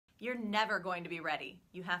You're never going to be ready.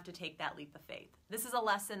 You have to take that leap of faith. This is a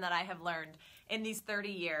lesson that I have learned in these 30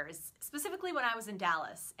 years, specifically when I was in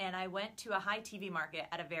Dallas and I went to a high TV market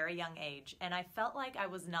at a very young age, and I felt like I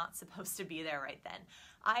was not supposed to be there right then.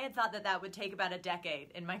 I had thought that that would take about a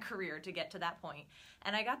decade in my career to get to that point,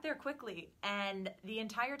 and I got there quickly, and the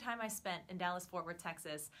entire time I spent in Dallas-Fort Worth,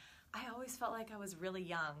 Texas, I always felt like I was really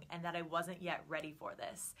young and that I wasn't yet ready for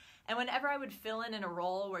this. And whenever I would fill in a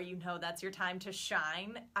role where you know that's your time to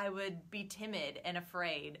shine, I would be timid and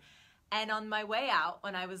afraid. And on my way out,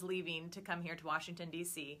 when I was leaving to come here to Washington,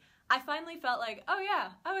 D.C., I finally felt like, oh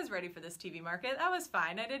yeah, I was ready for this TV market. That was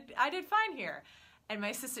fine. I did fine here. And my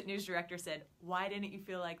assistant news director said, why didn't you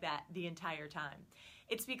feel like that the entire time?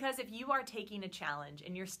 It's because if you are taking a challenge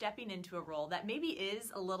and you're stepping into a role that maybe is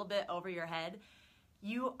a little bit over your head,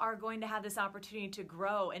 you are going to have this opportunity to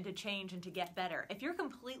grow and to change and to get better. If you're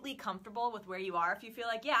completely comfortable with where you are, if you feel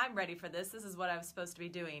like, yeah, I'm ready for this, this is what I was supposed to be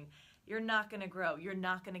doing, you're not going to grow. You're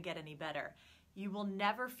not going to get any better. You will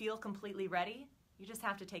never feel completely ready. You just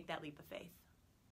have to take that leap of faith.